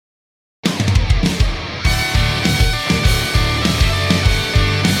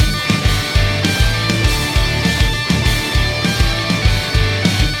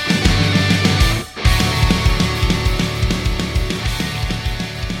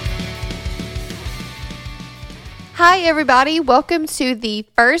Hi, everybody. Welcome to the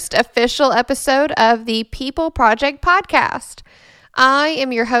first official episode of the People Project podcast. I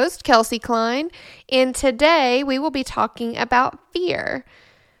am your host, Kelsey Klein, and today we will be talking about fear.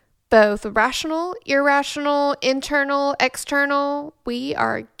 Both rational, irrational, internal, external. We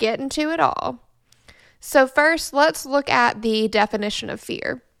are getting to it all. So first, let's look at the definition of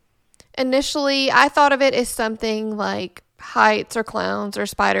fear. Initially, I thought of it as something like heights or clowns or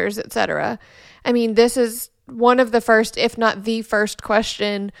spiders, etc. I mean, this is one of the first, if not the first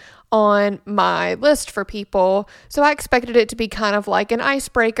question on my list for people. So I expected it to be kind of like an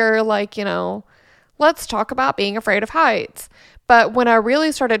icebreaker, like, let's talk about being afraid of heights. But when I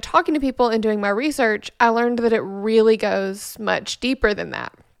really started talking to people and doing my research, I learned that it really goes much deeper than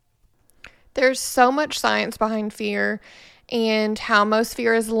that. There's so much science behind fear and how most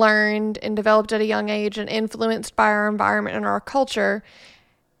fear is learned and developed at a young age and influenced by our environment and our culture.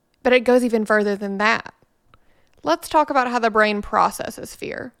 But it goes even further than that. Let's talk about how the brain processes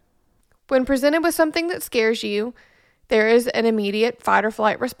fear. When presented with something that scares you, there is an immediate fight or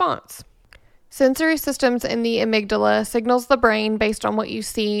flight response. Sensory systems in the amygdala signals the brain based on what you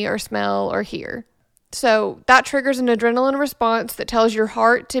see or smell or hear. So that triggers an adrenaline response that tells your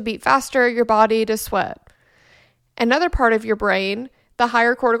heart to beat faster, your body to sweat. Another part of your brain, the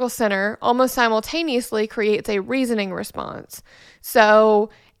higher cortical center, almost simultaneously creates a reasoning response.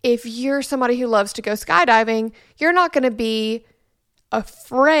 So if you're somebody who loves to go skydiving, you're not going to be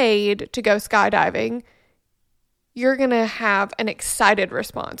afraid to go skydiving. You're going to have an excited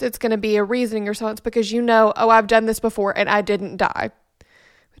response. It's going to be a reasoning response because I've done this before and I didn't die.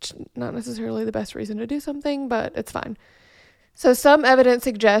 Which is not necessarily the best reason to do something, but it's fine. So some evidence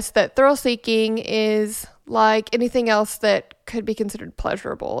suggests that thrill seeking is like anything else that could be considered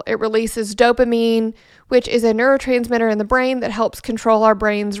pleasurable. It releases dopamine, which is a neurotransmitter in the brain that helps control our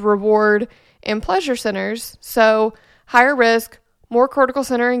brain's reward and pleasure centers. So higher risk, more cortical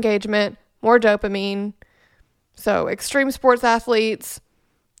center engagement, more dopamine. So extreme sports athletes,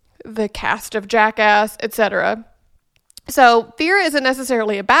 the cast of Jackass, etc. So fear isn't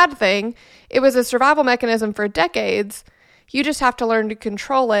necessarily a bad thing. It was a survival mechanism for decades. You just have to learn to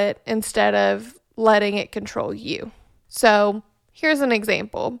control it instead of letting it control you. So here's an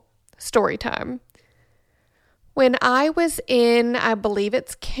example. Story time. When I was in, I believe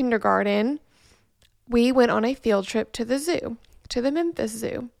it's kindergarten, we went on a field trip to the zoo, to the Memphis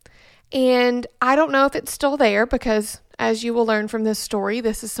Zoo. And I don't know if it's still there because, as you will learn from this story,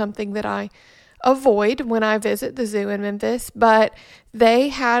 this is something that I avoid when I visit the zoo in Memphis. But they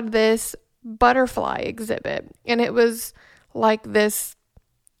had this butterfly exhibit, and it was like this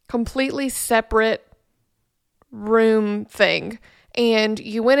completely separate room thing. And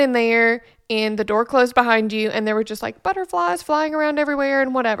you went in there and the door closed behind you and there were just like butterflies flying around everywhere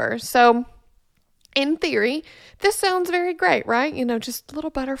and whatever. So in theory, this sounds very great, right? Just little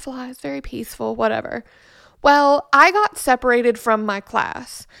butterflies, very peaceful, whatever. Well, I got separated from my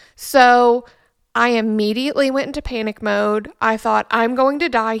class. So I immediately went into panic mode. I thought, I'm going to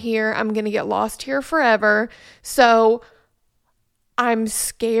die here. I'm going to get lost here forever. So I'm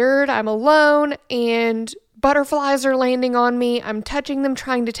scared, I'm alone, and butterflies are landing on me. I'm touching them,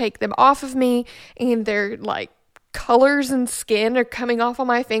 trying to take them off of me, and their colors and skin are coming off on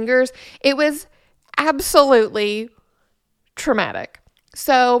my fingers. It was absolutely traumatic.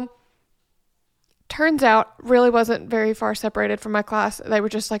 So turns out really wasn't very far separated from my class. They were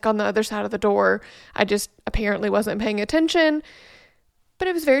just on the other side of the door. I just apparently wasn't paying attention, but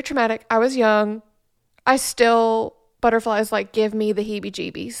it was very traumatic. I was young. Butterflies give me the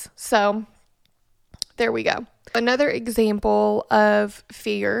heebie-jeebies. So there we go. Another example of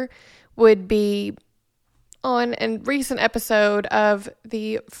fear would be on a recent episode of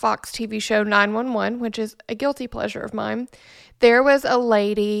the Fox TV show 911, which is a guilty pleasure of mine. There was a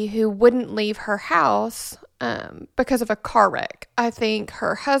lady who wouldn't leave her house because of a car wreck. I think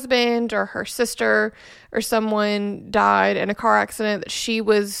her husband or her sister or someone died in a car accident that she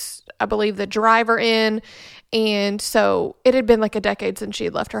was, I believe, the driver in. And so it had been a decade since she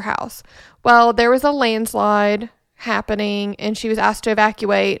had left her house. Well, there was a landslide happening and she was asked to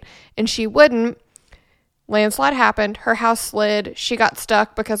evacuate and she wouldn't. Landslide happened. Her house slid. She got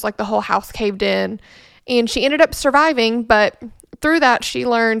stuck because the whole house caved in and she ended up surviving. But through that, she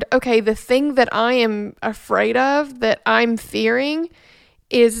learned, okay, the thing that I am afraid of, that I'm fearing,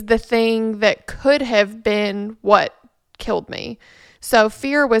 is the thing that could have been what killed me. So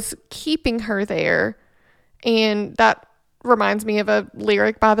fear was keeping her there. And that reminds me of a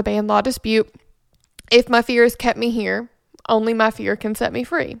lyric by the band La Dispute. If my fear has kept me here, only my fear can set me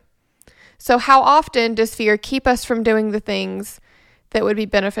free. So how often does fear keep us from doing the things that would be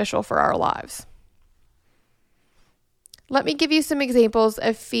beneficial for our lives? let me give you some examples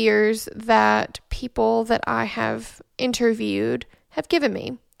of fears that people that I have interviewed have given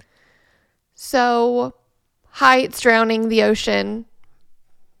me. So, heights, drowning, the ocean,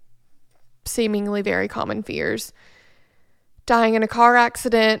 seemingly very common fears. Dying in a car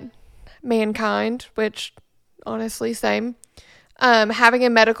accident, mankind, which honestly, same. Having a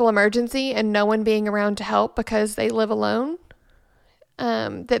medical emergency and no one being around to help because they live alone.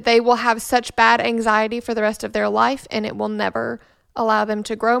 That they will have such bad anxiety for the rest of their life and it will never allow them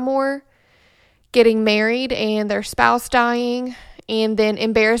to grow more. Getting married and their spouse dying, and then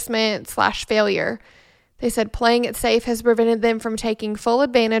embarrassment/failure. They said playing it safe has prevented them from taking full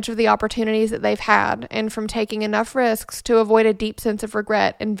advantage of the opportunities that they've had and from taking enough risks to avoid a deep sense of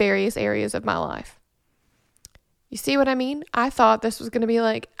regret in various areas of my life. You see what I mean? I thought this was going to be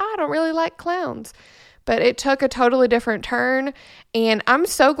like, I don't really like clowns. But it took a totally different turn, and I'm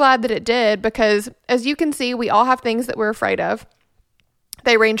so glad that it did because, as you can see, we all have things that we're afraid of.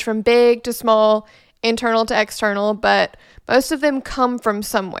 They range from big to small, internal to external, but most of them come from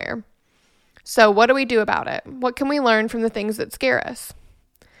somewhere. So what do we do about it? What can we learn from the things that scare us?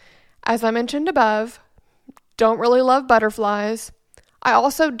 As I mentioned above, don't really love butterflies. I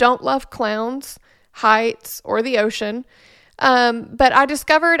also don't love clowns, heights, or the ocean. But I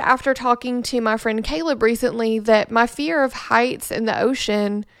discovered after talking to my friend Caleb recently that my fear of heights in the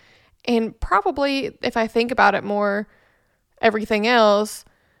ocean, and probably if I think about it more, everything else,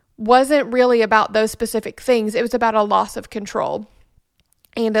 wasn't really about those specific things. It was about a loss of control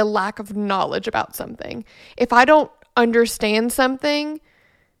and a lack of knowledge about something. If I don't understand something,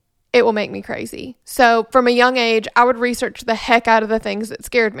 it will make me crazy. So from a young age, I would research the heck out of the things that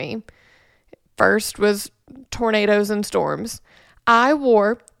scared me. First was tornadoes and storms. I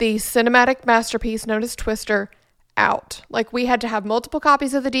wore the cinematic masterpiece known as Twister out. Like, we had to have multiple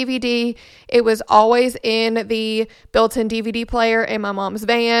copies of the DVD. It was always in the built-in DVD player in my mom's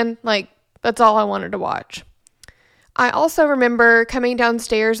van. Like, that's all I wanted to watch. I also remember coming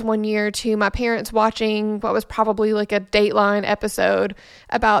downstairs one year to my parents watching what was probably like a Dateline episode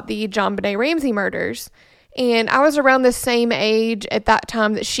about the JonBenet Ramsey murders. And I was around the same age at that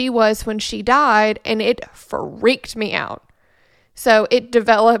time that she was when she died, and it freaked me out. So it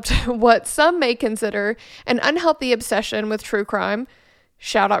developed what some may consider an unhealthy obsession with true crime.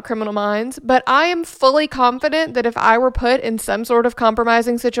 Shout out Criminal Minds. But I am fully confident that if I were put in some sort of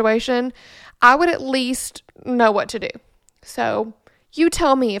compromising situation, I would at least know what to do. So you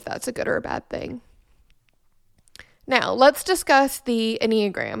tell me if that's a good or a bad thing. Now, let's discuss the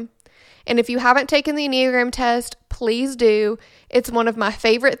Enneagram. And if you haven't taken the Enneagram test, please do. It's one of my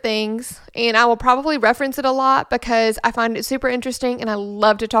favorite things, and I will probably reference it a lot because I find it super interesting and I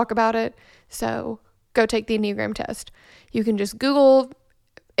love to talk about it. So go take the Enneagram test. You can just Google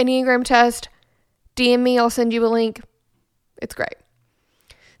Enneagram test, DM me, I'll send you a link. It's great.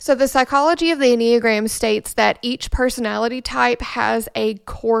 So the psychology of the Enneagram states that each personality type has a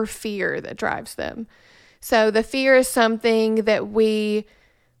core fear that drives them. So the fear is something that we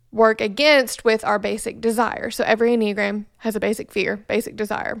work against with our basic desire. So every Enneagram has a basic fear, basic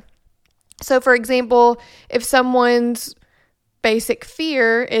desire. So for example, if someone's basic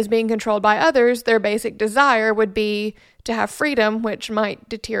fear is being controlled by others, their basic desire would be to have freedom, which might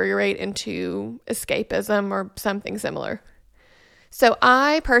deteriorate into escapism or something similar. So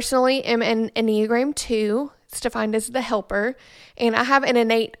I personally am an Enneagram 2. It's defined as the helper, and I have an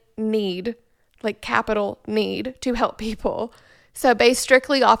innate need, like capital need, to help people. So based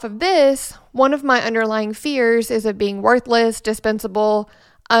strictly off of this, one of my underlying fears is of being worthless, dispensable,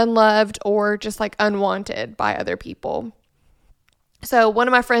 unloved, or just like unwanted by other people. So one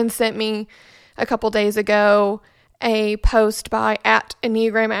of my friends sent me a couple days ago a post by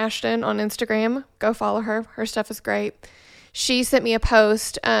 @EnneagramAshton on Instagram. Go follow her. Her stuff is great. She sent me a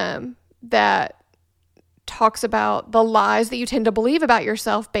post that talks about the lies that you tend to believe about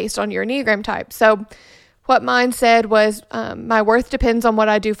yourself based on your Enneagram type. So what mine said was, my worth depends on what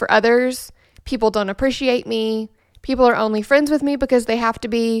I do for others. People don't appreciate me. People are only friends with me because they have to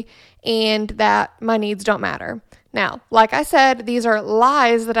be, and that my needs don't matter. Now, like I said, these are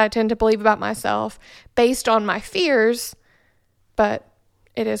lies that I tend to believe about myself based on my fears, but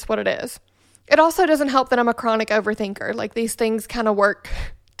it is what it is. It also doesn't help that I'm a chronic overthinker. Like, these things kind of work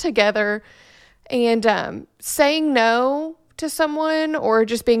together. And saying no to someone or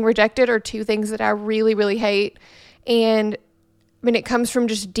just being rejected are two things that I really, really hate. And I mean, it comes from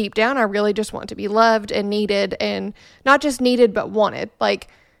just deep down. I really just want to be loved and needed, and not just needed, but wanted, like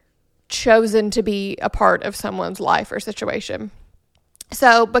chosen to be a part of someone's life or situation.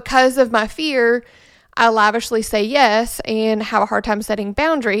 So because of my fear, I lavishly say yes and have a hard time setting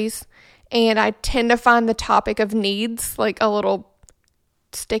boundaries. and I tend to find the topic of needs like a little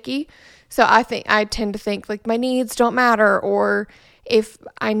sticky. So I tend to think like my needs don't matter, or if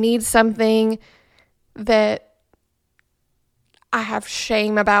I need something that I have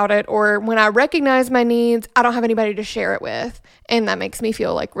shame about it, or when I recognize my needs, I don't have anybody to share it with, and that makes me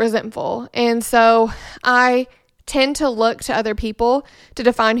feel like resentful. And so I tend to look to other people to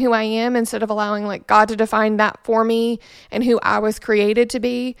define who I am instead of allowing like God to define that for me and who I was created to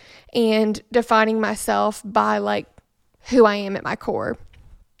be, and defining myself by like who I am at my core.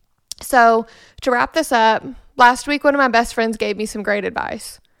 So to wrap this up, last week one of my best friends gave me some great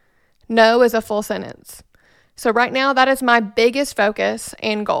advice. No is a full sentence. So right now, that is my biggest focus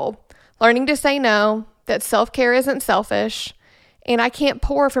and goal. Learning to say no, that self-care isn't selfish, and I can't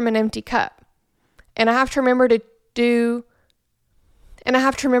pour from an empty cup. And I have to remember to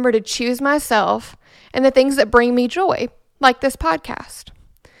choose myself and the things that bring me joy, like this podcast.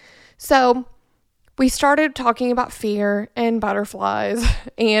 So we started talking about fear and butterflies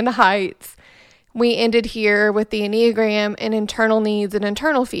and heights. We ended here with the Enneagram and internal needs and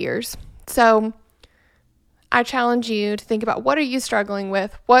internal fears. So I challenge you to think about, what are you struggling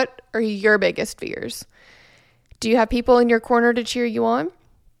with? What are your biggest fears? Do you have people in your corner to cheer you on?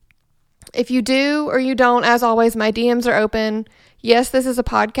 If you do or you don't, as always, my DMs are open. Yes, this is a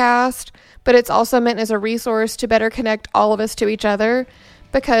podcast, but it's also meant as a resource to better connect all of us to each other,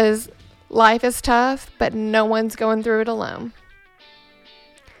 because life is tough, but no one's going through it alone.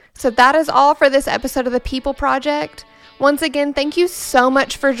 So that is all for this episode of The People Project. Once again, thank you so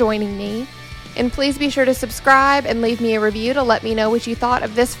much for joining me. And please be sure to subscribe and leave me a review to let me know what you thought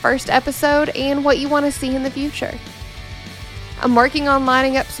of this first episode and what you want to see in the future. I'm working on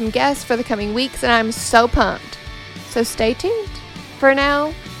lining up some guests for the coming weeks, and I'm so pumped. So stay tuned. For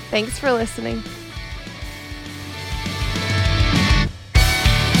now, thanks for listening.